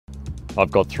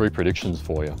I've got 3 predictions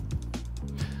for you.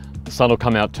 The sun will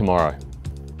come out tomorrow.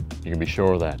 You can be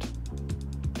sure of that.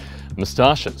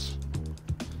 Moustaches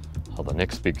are the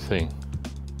next big thing.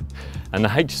 And the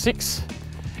H6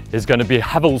 is going to be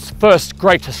Haval's first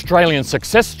great Australian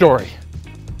success story.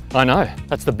 I know,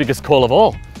 that's the biggest call of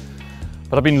all.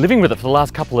 But I've been living with it for the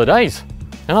last couple of days,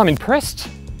 and I'm impressed.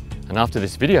 And after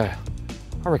this video,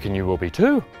 I reckon you will be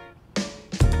too.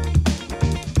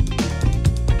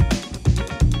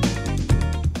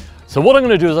 So what I'm going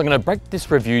to do is I'm going to break this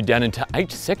review down into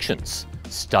 8 sections,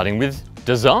 starting with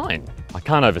design. I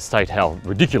can't overstate how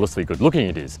ridiculously good looking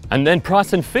it is. And then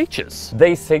price and features.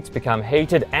 These seats become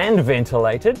heated and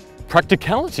ventilated.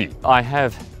 Practicality. I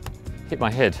have hit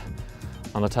my head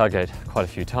on the tailgate quite a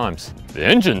few times. The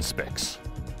engine specs.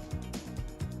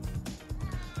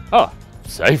 Oh,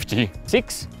 safety.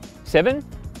 6, 7,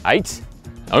 8,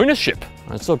 ownership.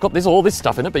 So I've got all this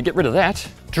stuff in it, but get rid of that.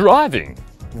 Driving.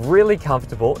 Really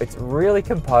comfortable, it's really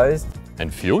composed.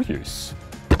 And fuel use.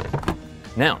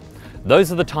 Now, those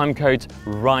are the time codes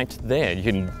right there. You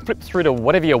can flip through to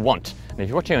whatever you want. And if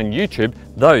you're watching on YouTube,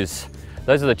 those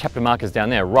are the chapter markers down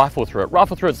there. Rifle through it.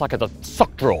 Rifle through it's like a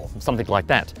sock drawer, something like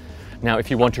that. Now,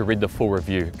 if you want to read the full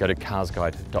review, go to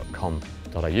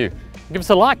carsguide.com.au. Give us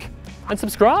a like and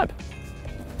subscribe.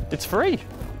 It's free.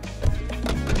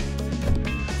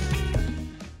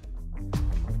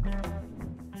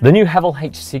 The new Haval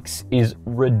H6 is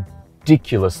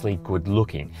ridiculously good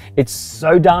looking. It's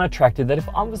so darn attractive that if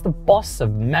I was the boss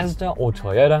of Mazda or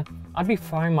Toyota, I'd be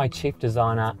firing my chief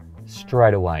designer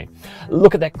straight away.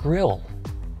 Look at that grille,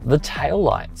 the tail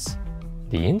lights,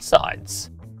 the insides.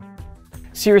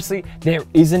 Seriously, there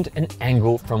isn't an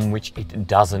angle from which it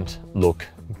doesn't look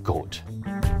good.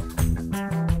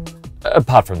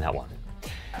 Apart from that one.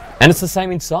 And it's the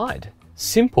same inside.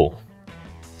 Simple,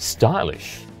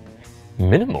 stylish,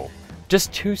 minimal.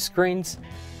 Just 2 screens,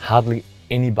 hardly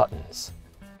any buttons.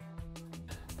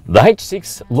 The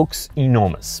H6 looks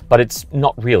enormous, but it's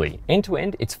not really. End to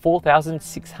end, it's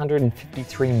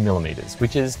 4,653 millimeters,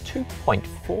 which is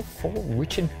 2.44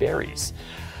 Richard Berries.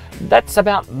 That's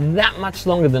about that much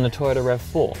longer than a Toyota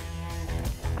RAV4.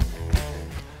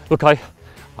 Look, I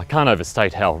can't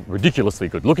overstate how ridiculously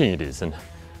good looking it is. And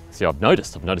see, I've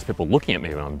noticed people looking at me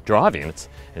when I'm driving.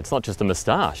 It's not just a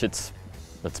moustache, it's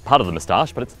part of the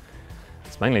moustache, but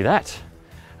it's mainly that.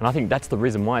 And I think that's the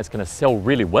reason why it's going to sell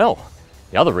really well.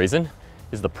 The other reason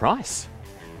is the price.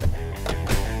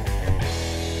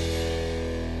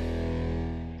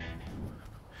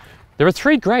 There are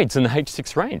 3 grades in the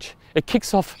H6 range. It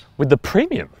kicks off with the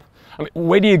premium. I mean,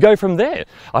 where do you go from there?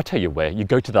 I'll tell you where. You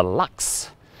go to the Luxe.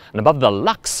 And above the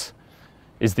Luxe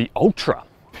is the Ultra.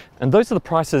 And those are the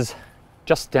prices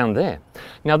just down there.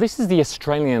 Now this is the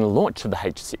Australian launch of the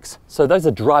H6. So those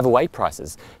are drive away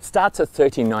prices. Starts at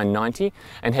 $39.90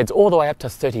 and heads all the way up to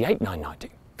 $38,990.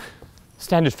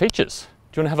 Standard features.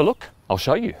 Do you want to have a look? I'll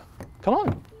show you. Come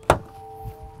on.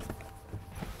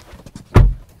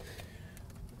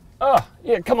 Oh,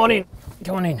 yeah, come on in.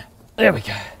 Come on in. There we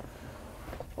go.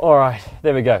 All right,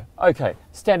 there we go. Okay,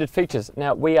 standard features.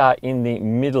 Now we are in the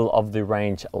middle of the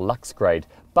range Luxe grade,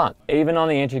 but even on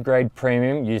the entry grade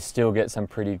premium, you still get some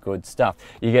pretty good stuff.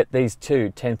 You get these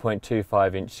 2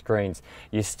 10.25-inch screens.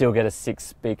 You still get a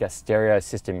 6-speaker stereo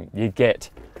system. You get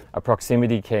a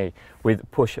proximity key with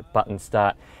push button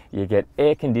start. You get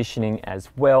air conditioning as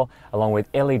well, along with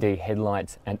LED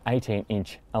headlights and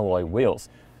 18-inch alloy wheels.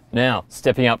 Now,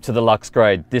 stepping up to the Luxe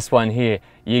grade, this one here,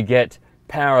 you get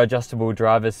power adjustable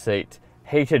driver's seat,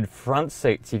 heated front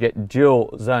seats, you get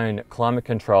dual zone climate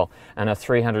control and a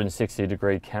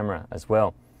 360-degree camera as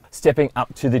well. Stepping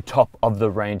up to the top of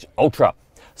the range Ultra,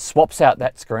 swaps out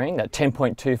that screen, that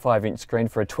 10.25-inch screen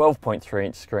for a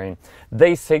 12.3-inch screen.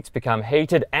 These seats become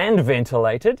heated and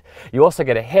ventilated. You also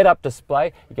get a head-up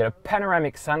display, you get a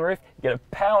panoramic sunroof, you get a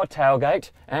power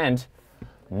tailgate and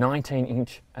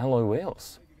 19-inch alloy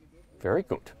wheels. Very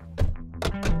good.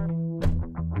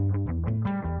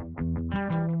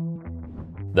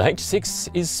 The H6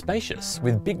 is spacious,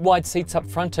 with big wide seats up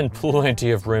front and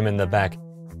plenty of room in the back.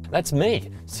 That's me,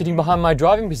 sitting behind my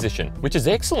driving position, which is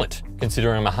excellent,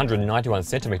 considering I'm 191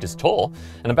 centimeters tall,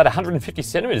 and about 150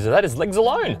 centimeters of that is legs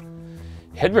alone.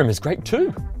 Headroom is great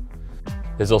too.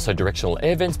 There's also directional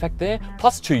air vents back there,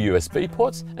 plus 2 USB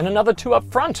ports, and another 2 up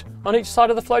front, on each side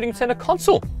of the floating center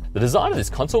console. The design of this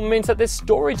console means that there's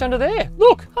storage under there.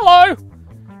 Look, hello!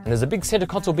 And there's a big center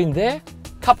console bin there,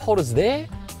 cup holders there,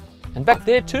 and back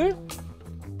there too.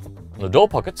 And the door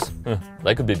pockets,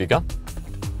 they could be bigger.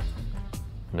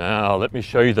 Now let me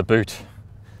show you the boot.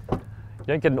 You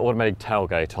don't get an automatic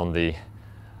tailgate on the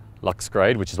Luxe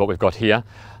grade, which is what we've got here,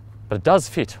 but it does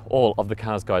fit all of the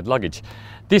CarsGuide luggage.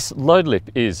 This load lip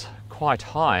is quite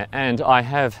high, and I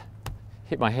have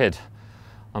hit my head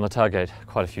on the tailgate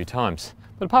quite a few times.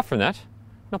 But apart from that,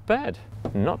 not bad.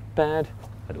 Not bad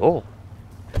at all.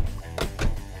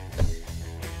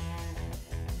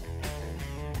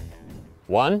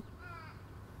 One,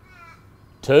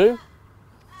 two,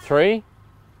 three,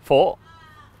 4,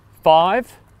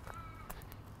 5,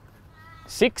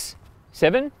 6,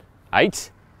 7,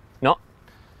 8, not.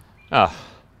 I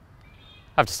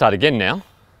have to start again now.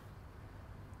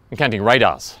 I'm counting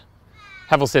radars.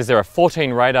 Haval says there are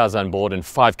 14 radars on board and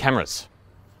 5 cameras.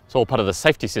 It's all part of the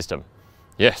safety system.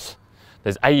 Yes.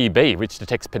 There's AEB, which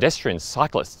detects pedestrians,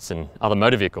 cyclists and other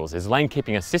motor vehicles. There's lane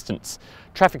keeping assistance,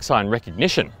 traffic sign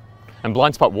recognition and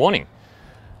blind spot warning.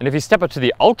 And if you step up to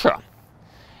the Ultra,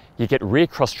 you get rear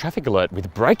cross traffic alert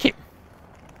with braking.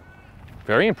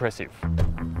 Very impressive.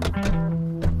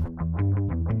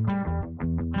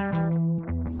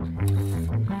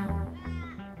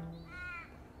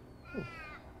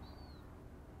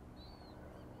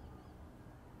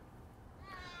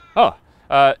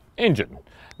 Engine.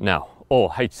 Now,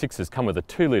 all H6s come with a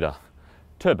 2-litre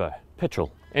turbo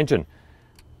petrol engine.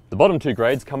 The bottom 2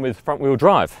 grades come with front-wheel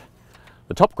drive.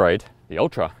 The top grade, the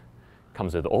Ultra,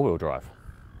 comes with all-wheel drive.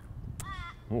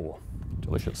 Ooh,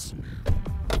 delicious.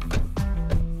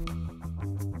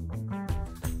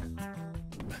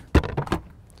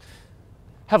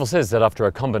 Haval says that after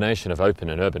a combination of open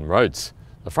and urban roads,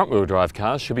 the front-wheel drive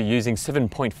cars should be using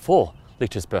 7.4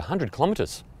 litres per 100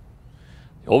 kilometres.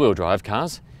 The all-wheel drive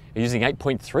cars are using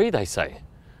 8.3, they say.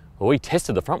 Well, we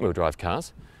tested the front-wheel drive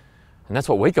cars, and that's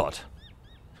what we got.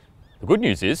 The good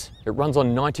news is, it runs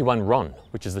on 91 RON,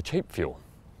 which is the cheap fuel.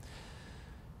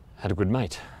 Had a good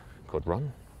mate. Good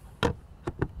run.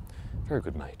 Very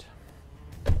good mate.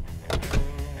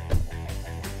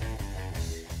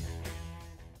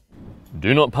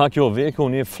 Do not park your vehicle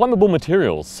near flammable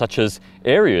materials, such as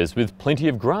areas with plenty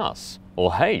of grass,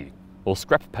 or hay, or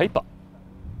scrap paper.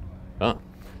 Ah,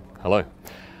 hello.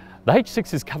 The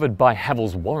H6 is covered by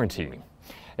Haval's warranty.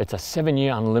 It's a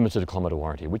 7-year unlimited kilometre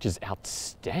warranty, which is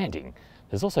outstanding.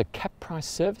 There's also cap price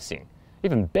servicing.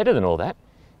 Even better than all that,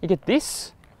 you get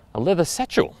this, a leather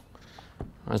satchel.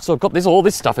 It's sort of got all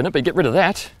this stuff in it, but you get rid of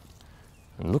that.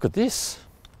 And look at this.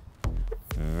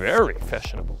 Very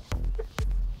fashionable.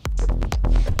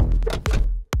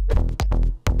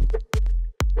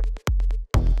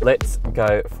 Let's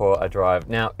go for a drive.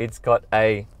 Now, it's got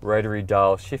a rotary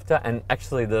dial shifter, and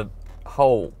actually the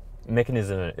whole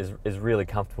mechanism in it is really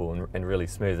comfortable and really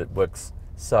smooth. It works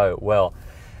so well.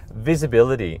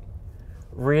 Visibility,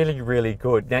 really, really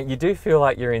good. Now, you do feel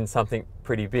like you're in something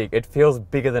pretty big. It feels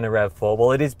bigger than a RAV4.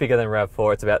 Well, it is bigger than a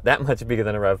RAV4. It's about that much bigger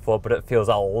than a RAV4, but it feels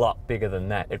a lot bigger than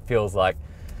that. It feels like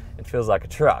a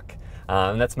truck.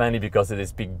 And that's mainly because of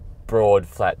this big, broad,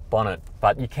 flat bonnet,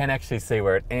 but you can actually see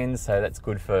where it ends, so that's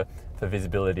good for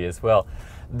visibility as well.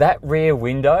 That rear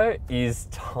window is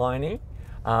tiny,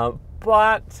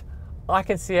 but I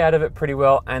can see out of it pretty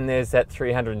well, and there's that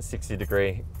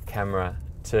 360-degree camera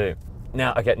too.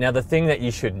 Now, okay, now the thing that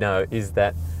you should know is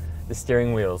that the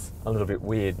steering wheel's a little bit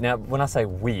weird. Now, when I say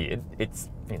weird, it's,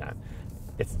 you know,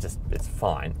 it's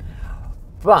fine,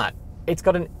 but it's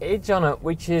got an edge on it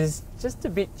which is just a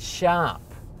bit sharp.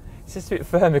 It's just a bit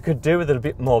firm. It could do with it a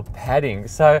bit more padding.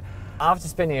 So after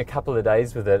spending a couple of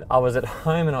days with it, I was at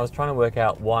home and I was trying to work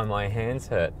out why my hands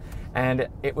hurt. And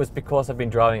it was because I've been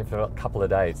driving for a couple of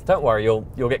days. Don't worry,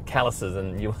 you'll get calluses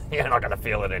and you're not going to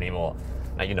feel it anymore.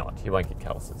 No, you're not. You won't get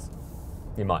calluses.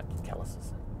 You might get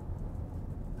calluses.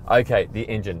 Okay, the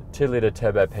engine, 2-litre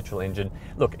turbo petrol engine.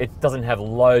 Look, it doesn't have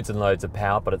loads and loads of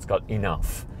power, but it's got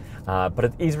enough. But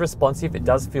it is responsive. It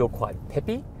does feel quite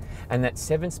peppy. And that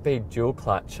 7-speed dual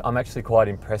clutch, I'm actually quite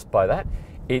impressed by that.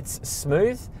 It's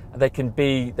smooth. They can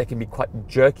be quite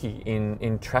jerky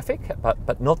in traffic,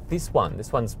 but not this one.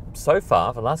 This one's so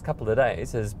far, for the last couple of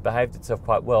days, has behaved itself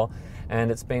quite well, and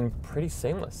it's been pretty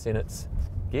seamless in its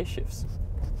gear shifts.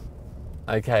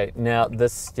 Okay, now the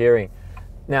steering.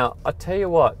 Now, I tell you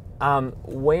what,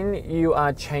 when you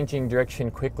are changing direction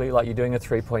quickly, like you're doing a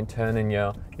 3-point turn and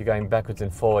you're going backwards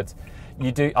and forwards,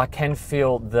 I can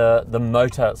feel the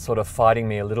motor sort of fighting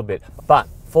me a little bit. But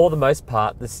for the most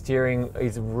part, the steering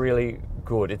is really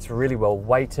good. It's really well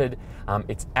weighted.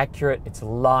 It's accurate. It's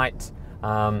light.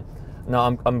 No,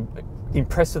 I'm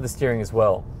impressed with the steering as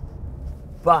well.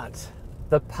 But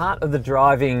the part of the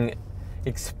driving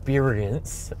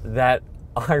experience that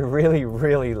I really,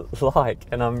 really like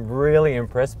and I'm really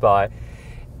impressed by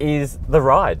is the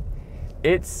ride.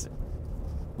 It's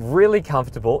really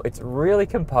comfortable. It's really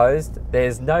composed.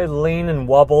 There's no lean and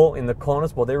wobble in the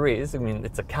corners. Well, there is. I mean,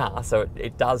 it's a car, so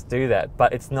it does do that,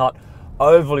 but it's not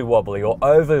overly wobbly or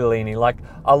overly leaning like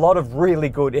a lot of really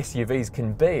good SUVs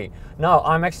can be. No,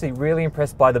 I'm actually really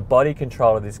impressed by the body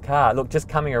control of this car. Look, just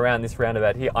coming around this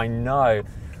roundabout here, I know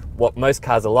what most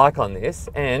cars are like on this,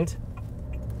 and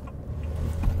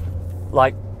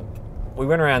like, we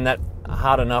went around that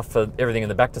hard enough for everything in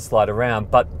the back to slide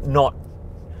around, but not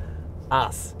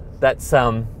us. That's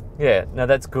yeah, no,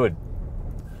 that's good.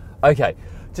 Okay,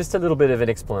 just a little bit of an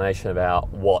explanation about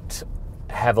what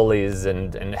Haval is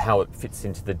and how it fits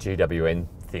into the GWM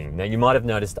thing. Now, you might have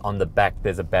noticed on the back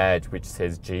there's a badge which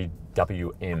says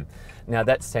GWM. Now,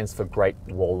 that stands for Great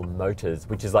Wall Motors,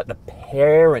 which is like the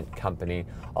parent company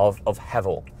of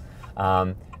Haval.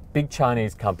 Big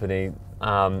Chinese company,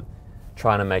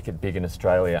 trying to make it big in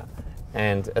Australia.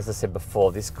 And as I said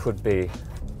before, this could be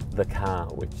the car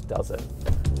which does it.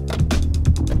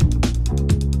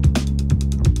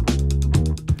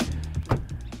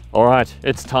 All right,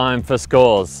 it's time for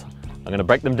scores. I'm going to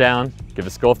break them down, give a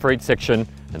score for each section,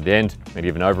 and at the end, I'm going to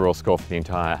give an overall score for the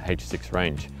entire H6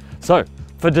 range. So,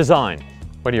 for design,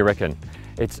 what do you reckon?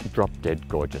 It's drop dead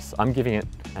gorgeous. I'm giving it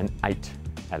an 8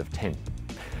 out of 10.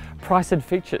 Price and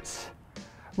features,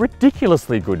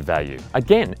 ridiculously good value.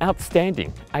 Again,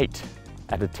 outstanding, 8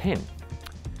 out of 10.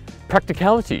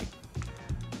 Practicality,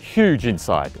 huge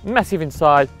inside, massive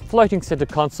inside, floating center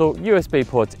console, USB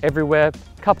ports everywhere,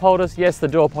 cup holders, yes, the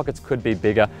door pockets could be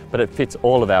bigger, but it fits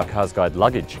all of our CarsGuide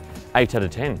luggage. 8 out of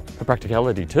 10 for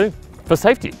practicality too. For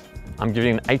safety, I'm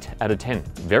giving an 8 out of 10.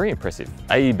 Very impressive.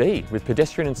 AEB with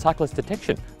pedestrian and cyclist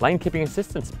detection, lane keeping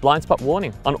assistance, blind spot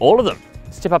warning on all of them.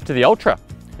 Step up to the Ultra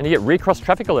and you get recross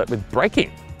traffic alert with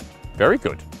braking. Very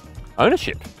good.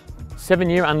 Ownership,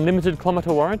 7-year unlimited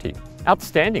kilometre warranty.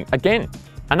 Outstanding. Again,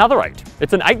 another 8.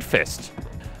 It's an 8 fest.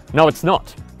 No, it's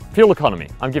not. Fuel economy,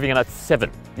 I'm giving it a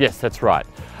 7. Yes, that's right.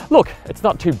 Look, it's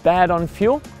not too bad on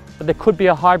fuel, but there could be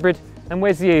a hybrid. And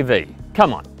where's the EV?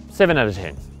 Come on, 7 out of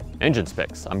 10. Engine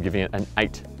specs, I'm giving it an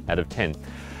 8 out of 10.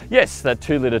 Yes, that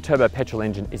 2-litre turbo petrol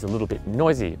engine is a little bit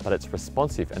noisy, but it's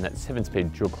responsive, and that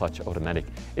 7-speed dual clutch automatic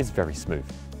is very smooth.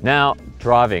 Now,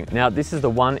 driving. Now, this is the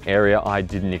one area I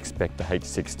didn't expect the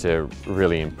H6 to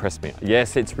really impress me.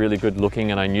 Yes, it's really good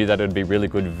looking, and I knew that it would be really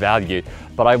good value,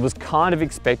 but I was kind of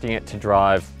expecting it to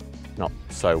drive not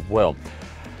so well.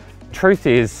 Truth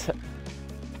is,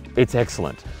 it's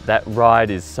excellent. That ride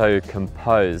is so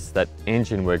composed, that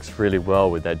engine works really well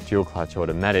with that dual clutch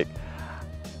automatic.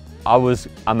 I was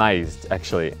amazed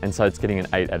actually, and so it's getting an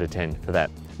 8 out of 10 for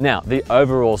that. Now, the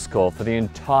overall score for the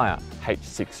entire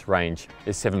H6 range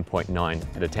is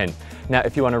 7.9 out of 10. Now,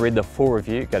 if you want to read the full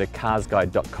review, go to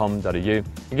carsguide.com.au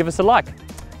and give us a like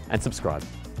and subscribe.